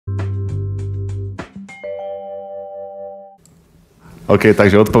OK,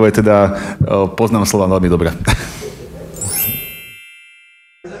 takže odpoveď teda poznám slova veľmi dobre.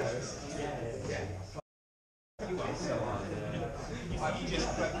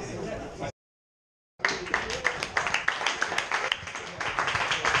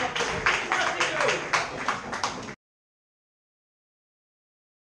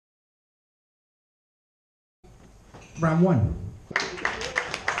 Round one.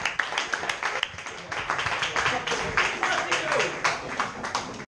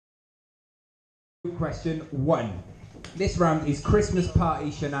 Question one. This round is Christmas party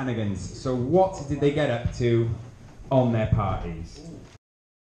shenanigans. So what did they get up to on their parties?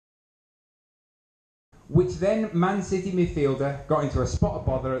 Which then Man City midfielder got into a spot of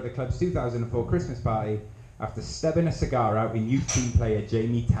bother at the club's 2004 Christmas party after stubbing a cigar out in youth team player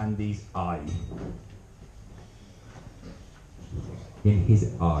Jamie Tandy's eye. In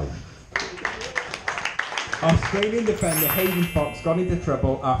his eye. Australian defender Hayden Fox got into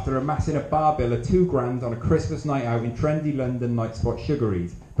trouble after amassing a bar bill of £2,000 on a Christmas night out in trendy London night spot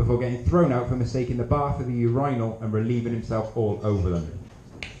Sugarees before getting thrown out for mistaking the bar for the urinal and relieving himself all over them.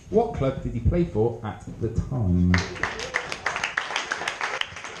 What club did he play for at the time?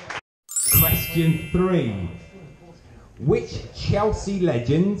 Question 3. Which Chelsea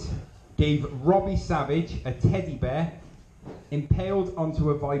legend gave Robbie Savage a teddy bear impaled onto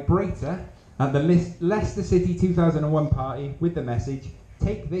a vibrator at the Leicester City 2001 party with the message,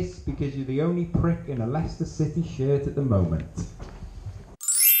 "Take this because you're the only prick in a Leicester City shirt at the moment"?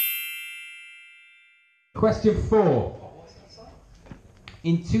 Question 4.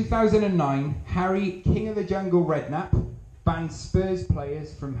 In 2009, Harry, King of the Jungle Redknapp, banned Spurs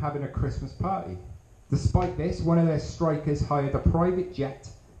players from having a Christmas party. Despite this, one of their strikers hired a private jet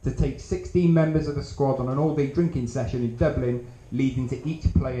to take 16 members of the squad on an all-day drinking session in Dublin, leading to each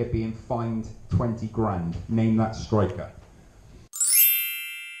player being fined £20,000. Name that striker.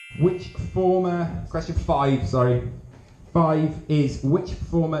 Question 5, sorry. 5 is, which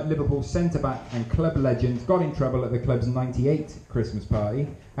former Liverpool centre-back and club legend got in trouble at the club's 98 Christmas party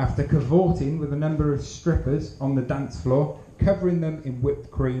after cavorting with a number of strippers on the dance floor, covering them in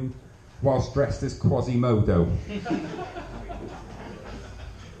whipped cream whilst dressed as Quasimodo?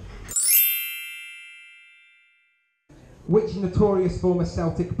 Which notorious former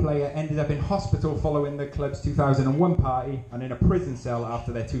Celtic player ended up in hospital following the club's 2001 party and in a prison cell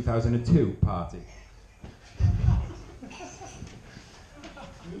after their 2002 party?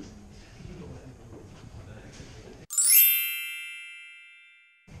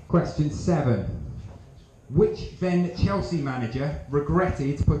 Question 7. Which then Chelsea manager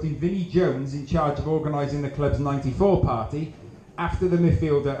regretted putting Vinnie Jones in charge of organising the club's 94 party after the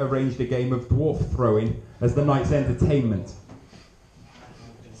midfielder arranged a game of dwarf throwing as the night's entertainment?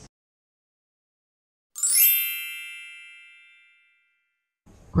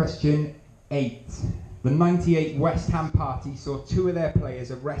 Question 8. The 98 West Ham party saw 2 of their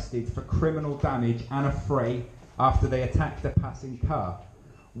players arrested for criminal damage and a fray after they attacked a passing car.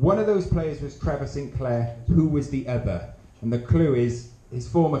 One of those players was Trevor Sinclair. Who was the other? And the clue is his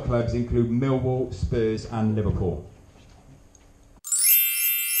former clubs include Millwall, Spurs and Liverpool.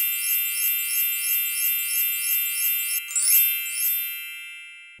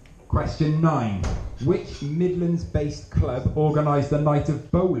 Question 9. Which Midlands-based club organised a night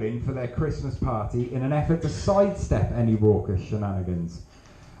of bowling for their Christmas party in an effort to sidestep any raucous shenanigans,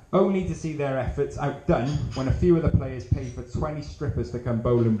 only to see their efforts outdone when a few of the players paid for 20 strippers to come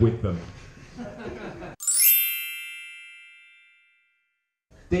bowling with them?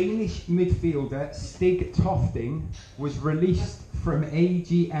 Danish midfielder Stig Tofting was released from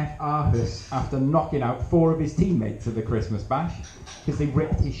AGF Aarhus after knocking out 4 of his teammates at the Christmas bash because they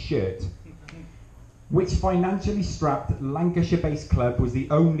ripped his shirt. Which financially strapped Lancashire-based club was the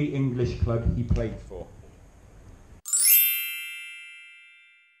only English club he played for?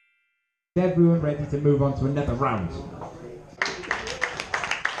 Is everyone ready to move on to another round?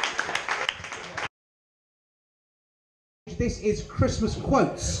 This is Christmas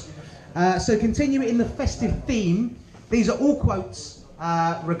quotes. So continuing in the festive theme, these are all quotes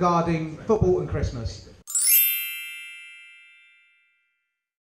regarding football and Christmas.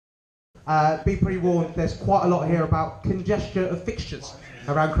 Be pre-warned, there's quite a lot here about congestion of fixtures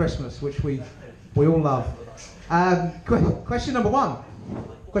around Christmas, which we all love. Question number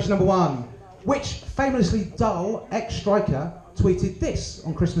one. Which famously dull ex-striker tweeted this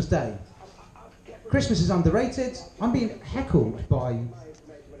on Christmas Day? Christmas is underrated. I'm being heckled by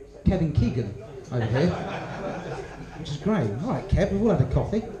Kevin Keegan over here, which is great. All right, Kev, we've all had a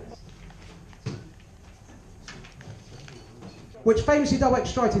coffee. Which famously dull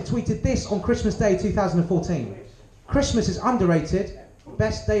ex-striker tweeted this on Christmas Day 2014? Christmas is underrated.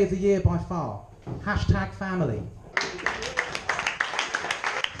 Best day of the year by far. Hashtag family.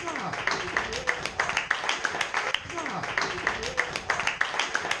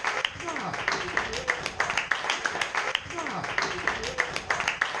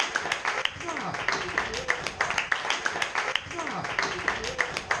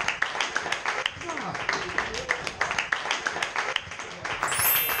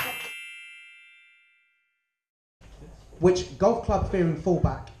 Which golf club fearing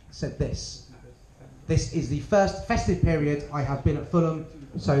fullback said this? This is the first festive period I have been at Fulham,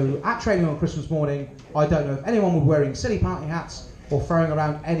 so at training on Christmas morning, I don't know if anyone will be wearing silly party hats or throwing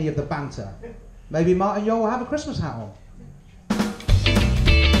around any of the banter. Maybe Martin Yole will have a Christmas hat on.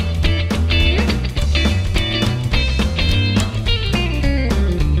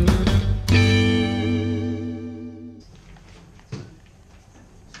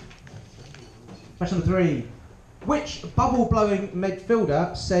 Question number 3. Which bubble-blowing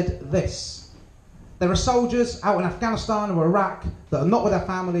midfielder said this? There are soldiers out in Afghanistan or Iraq that are not with their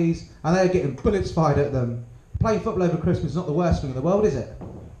families and they're getting bullets fired at them. Playing football over Christmas is not the worst thing in the world, is it?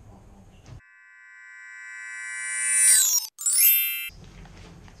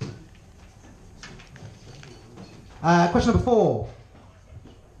 Question number 4.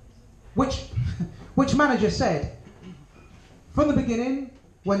 Which manager said, from the beginning,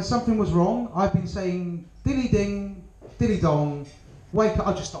 when something was wrong, I've been saying dilly ding, dilly dong, wake up.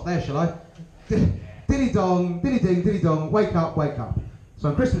 I'll just stop there, shall I? Dilly dong, dilly ding, dilly dong, wake up, wake up. So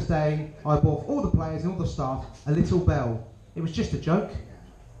on Christmas Day, I bought all the players and all the staff a little bell. It was just a joke.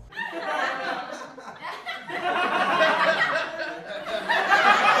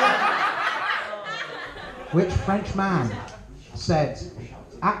 Which French man said,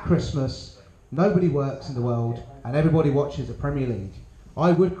 at Christmas, nobody works in the world and everybody watches the Premier League?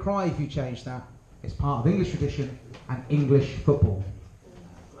 I would cry if you changed that. It's part of English tradition and English football.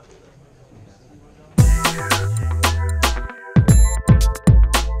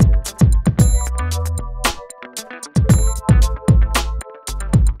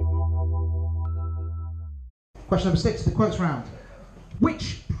 Question number 6, the quotes round.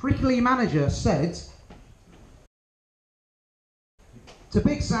 Which prickly manager said, to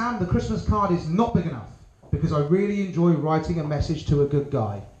Big Sam, the Christmas card is not big enough because I really enjoy writing a message to a good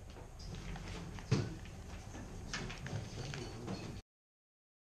guy?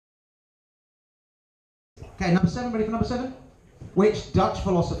 Okay, number 7, ready for number 7? Which Dutch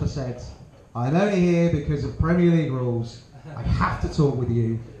philosopher said, I'm only here because of Premier League rules. I have to talk with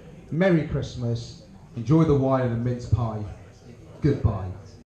you. Merry Christmas. Enjoy the wine and the mince pie. Goodbye.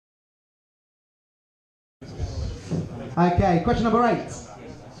 Okay, question number 8.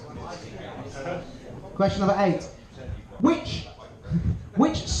 Question number 8.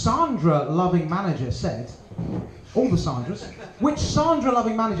 Which Sandra-loving manager said, all the Sandras, which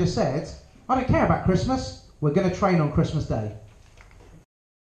Sandra-loving manager said, I don't care about Christmas, we're going to train on Christmas Day?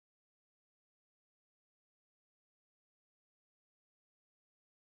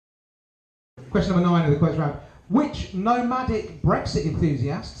 Question number 9 of the quotes round. Which nomadic Brexit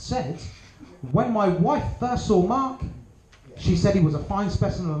enthusiast said, when my wife first saw Mark, she said he was a fine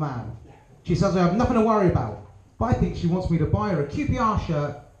specimen of a man. She says I have nothing to worry about, but I think she wants me to buy her a QPR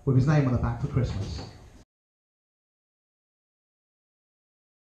shirt with his name on the back for Christmas.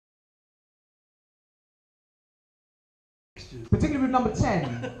 Particularly with number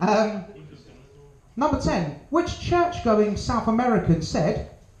 10. Number 10. Which church-going South American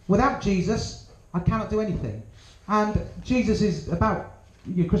said, without Jesus, I cannot do anything? And Jesus is about,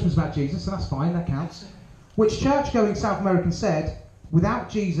 Christmas is about Jesus, so that's fine, that counts. Which church-going South American said, without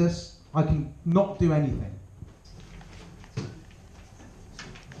Jesus, I can not do anything?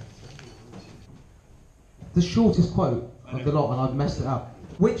 The shortest quote of the lot, and I've messed it up.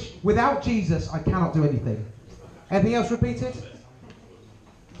 Which, without Jesus, I cannot do anything. Anything else repeated?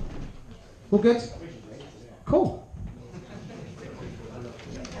 All good? Cool.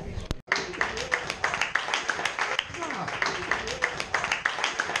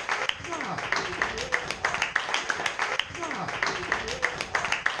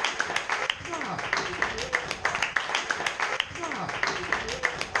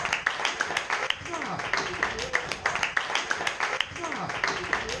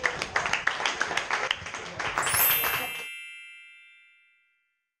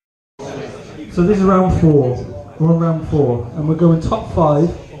 So this is round 4. We're on round 4, and we're going top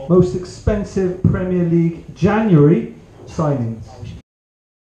 5 most expensive Premier League January signings.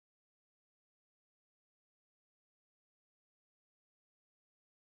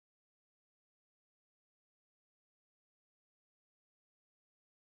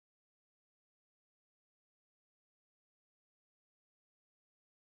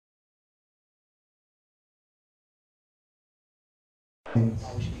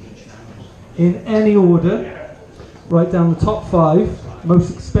 In any order, write down the top 5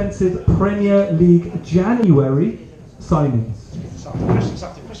 most expensive Premier League January signings.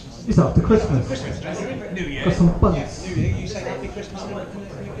 It's after Christmas. Got some buns.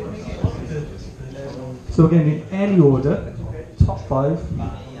 So again, in any order, top 5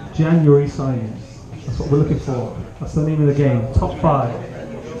 January signings. That's what we're looking for. That's the name of the game. Top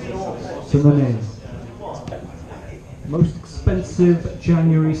 5. So the name. Most expensive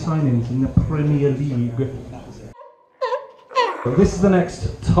January signings in the Premier League. So this is the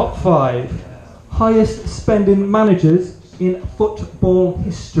next top 5 highest spending managers in football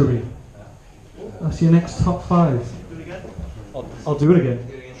history. That's your next top 5. I'll do it again.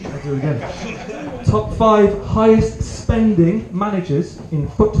 Top 5 highest spending managers in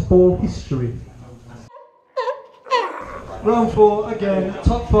football history. Round 4 again.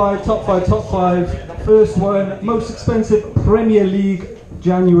 Top 5, top 5, top 5. First one, most expensive Premier League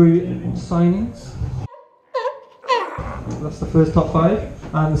January signings. That's the first top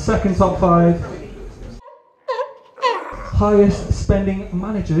 5. And the second top 5, highest spending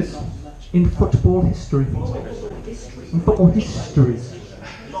managers in football history. In football history.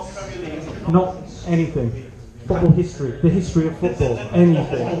 Not anything. Football history. The history of football.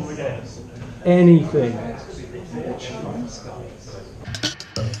 Anything. Anything.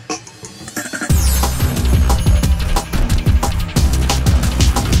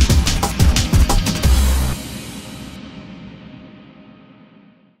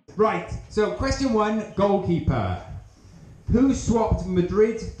 Right, so question 1, goalkeeper. Who swapped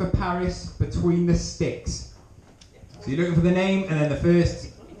Madrid for Paris between the sticks? So you're looking for the name and then the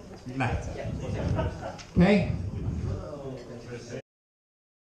first letter. Okay?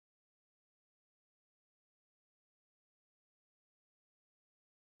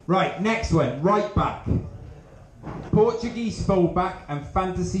 Right, next one, right back. Portuguese fullback and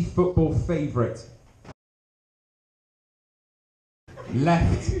fantasy football favourite.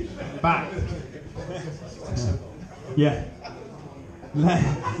 Left back. Yeah.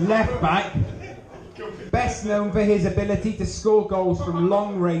 Left back. Best known for his ability to score goals from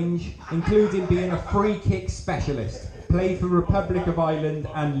long range, including being a free kick specialist. Played for Republic of Ireland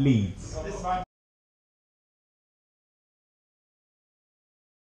and Leeds.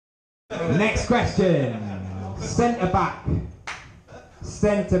 Next question. Centre back.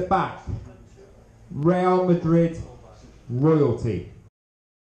 Centre back. Real Madrid royalty.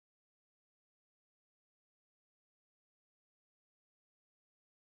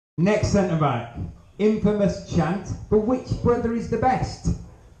 Next centre back. Infamous chant, but which brother is the best?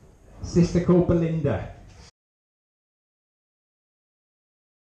 Sister called Belinda.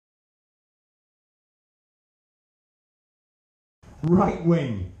 Right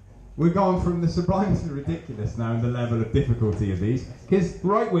wing. We're going from the sublime to the ridiculous now in the level of difficulty of these, because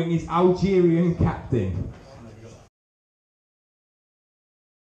right wing is Algerian captain.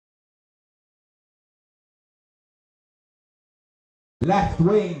 Left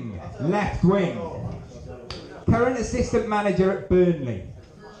wing, left wing. Current assistant manager at Burnley.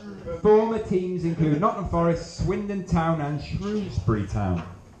 Former teams include Nottingham Forest, Swindon Town and Shrewsbury Town.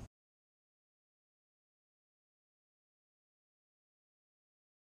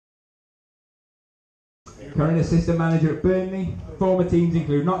 Current assistant manager at Burnley. Former teams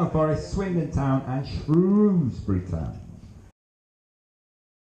include Nottingham Forest, Swindon Town and Shrewsbury Town.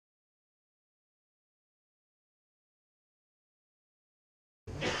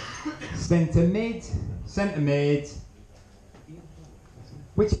 Centre mid.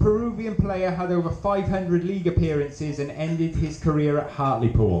 Which Peruvian player had over 500 league appearances and ended his career at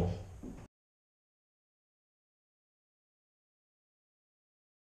Hartlepool?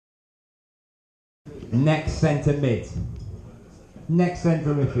 Next centre mid. Next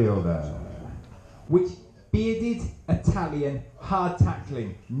central midfielder. Which bearded Italian hard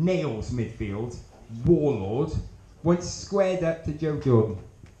tackling nails midfield warlord once squared up to Joe Jordan?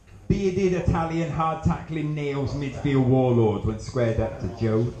 Bearded Italian hard tackling nails midfield warlord once squared up to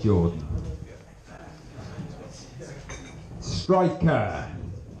Joe Jordan. Striker.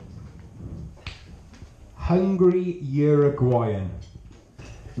 Hungry Uruguayan.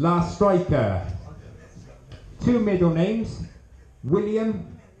 Last striker. 2 middle names,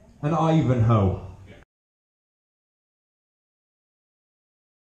 William and Ivanhoe.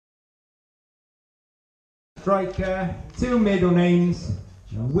 Striker, 2 middle names,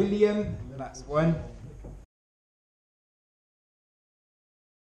 William, that's one.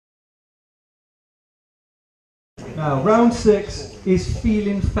 Now, round 6 is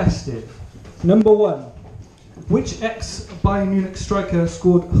feeling festive. Number 1. Which ex-Bayern Munich striker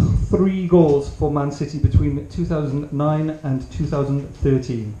scored 3 goals for Man City between 2009 and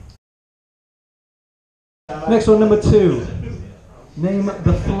 2013. Next one, number 2. Name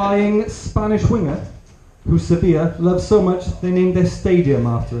the flying Spanish winger who Sevilla loves so much they named their stadium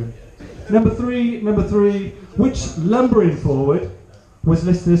after him. Number three, which lumbering forward was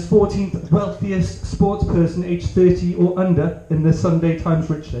listed as 14th wealthiest sports person aged 30 or under in the Sunday Times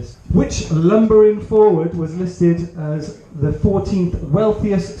Rich List? Which lumbering forward was listed as the 14th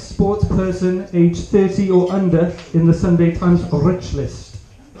wealthiest sports person aged 30 or under in the Sunday Times Rich List?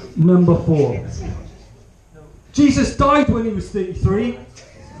 Number 4. Jesus died when he was 33.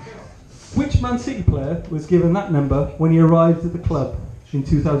 Which Man City player was given that number when he arrived at the club in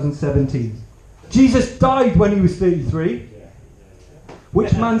 2017? Jesus died when he was 33.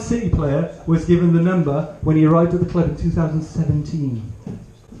 Which Man City player was given the number when he arrived at the club in 2017?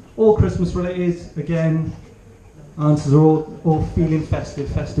 All Christmas related, again, answers are all feeling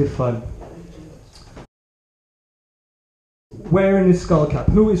festive fun. Wearing his skull cap.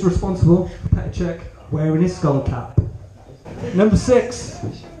 Who is responsible for Petr Cech wearing his skull cap? Number 6.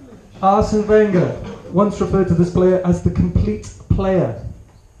 Arsene Wenger once referred to this player as the complete player.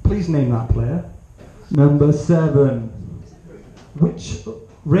 Please name that player. Number 7. Which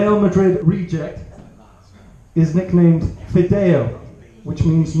Real Madrid reject is nicknamed Fideo, which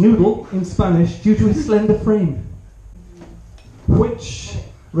means noodle in Spanish due to his slender frame? Which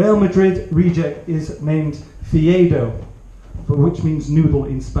Real Madrid reject is named Fiedo, which means noodle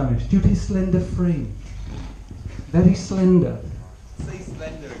in Spanish due to his slender frame? Very slender. Say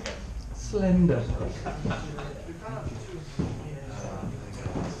slender again. Slender.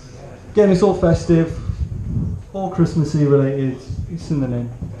 Again, it's all festive, all Christmassy related. It's in the name.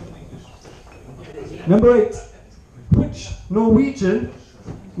 Number 8. Which Norwegian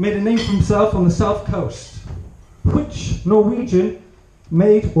made a name for himself on the south coast? Which Norwegian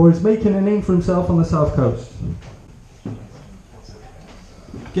made or is making a name for himself on the south coast?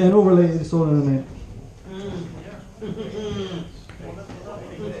 Again, all related, it's all in the name.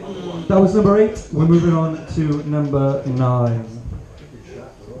 That was number 8. We're moving on to number 9.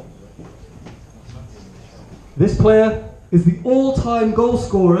 This player is the all-time goal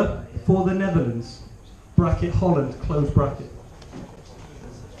scorer for the Netherlands. Bracket Holland, close bracket.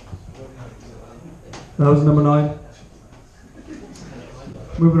 That was number 9.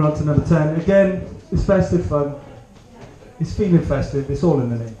 Moving on to number 10. Again, it's festive fun. It's feeling festive. It's all in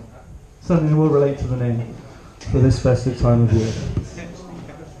the name. Something that will relate to the name for this festive time of year.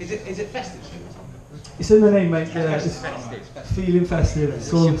 Is it festive? It's in the name, mate. Yeah, it's feeling festive.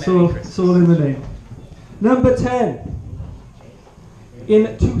 It's all in the name. Number 10.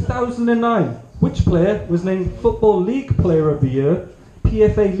 In 2009, which player was named Football League Player of the Year,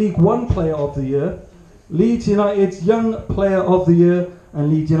 PFA League One Player of the Year, Leeds United's Young Player of the Year,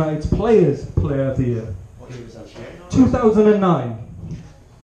 and Leeds United's Players Player of the Year? 2009.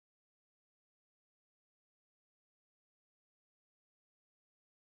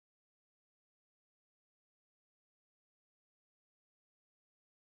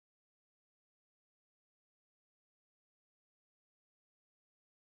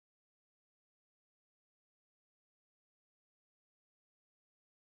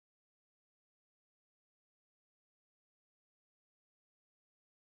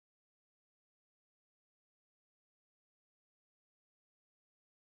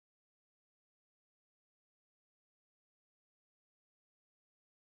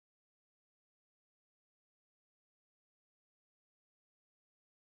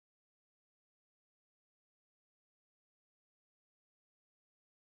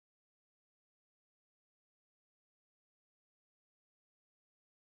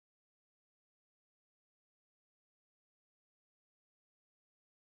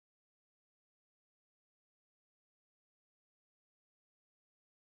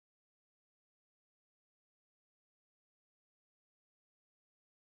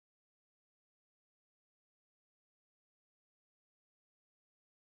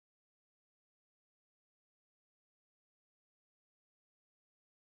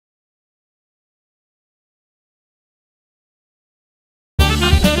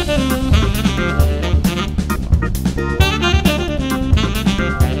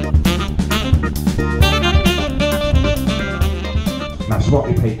 Swap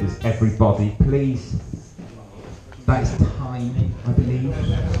your papers, everybody, please. That is time, I believe.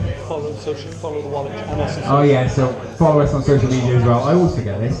 Follow the Wallich and us. Oh yeah, so follow us on social media as well. I always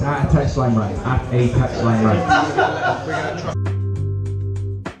forget this. At a Touchline Rant. At a Touchline Rant.